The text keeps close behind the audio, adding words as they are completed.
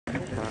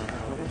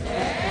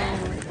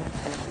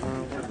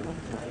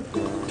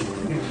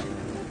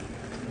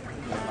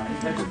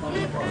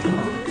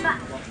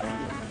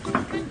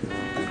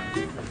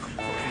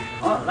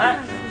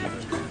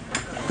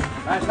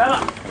来开了。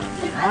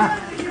啊！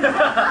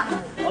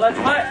好，来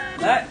拍，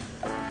来，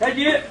开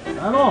机，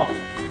来喽。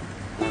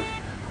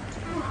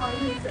不好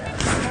意思，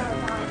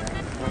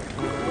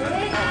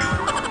喂。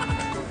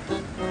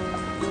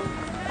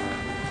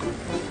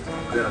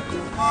对了。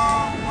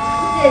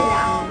谢谢啊。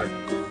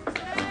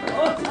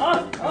好。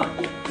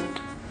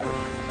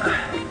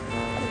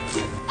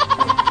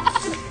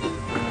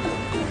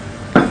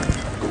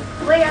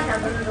我也要小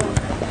哥哥跟我分。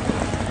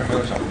这没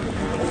有小哥哥。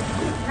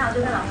那我就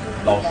跟老叔叔。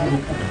老叔叔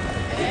不可能。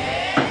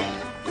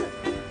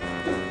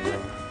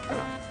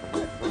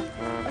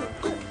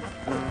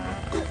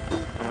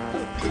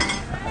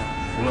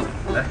服了，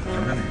来，小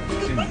妹妹，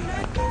谢谢你。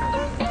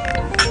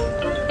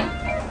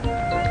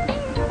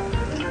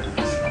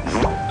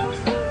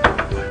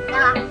来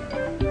了，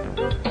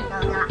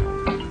来了。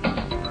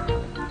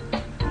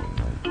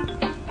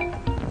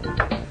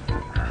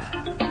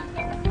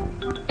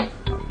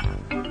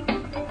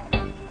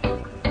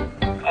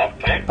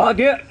好，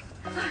给。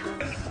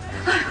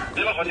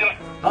接了，好接了。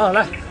好，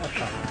来，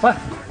快。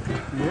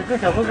你跟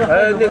小哥哥。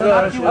那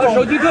个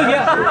手机特写。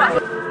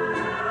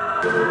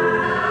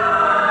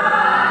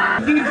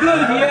这个特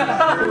写。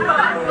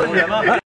特写吗？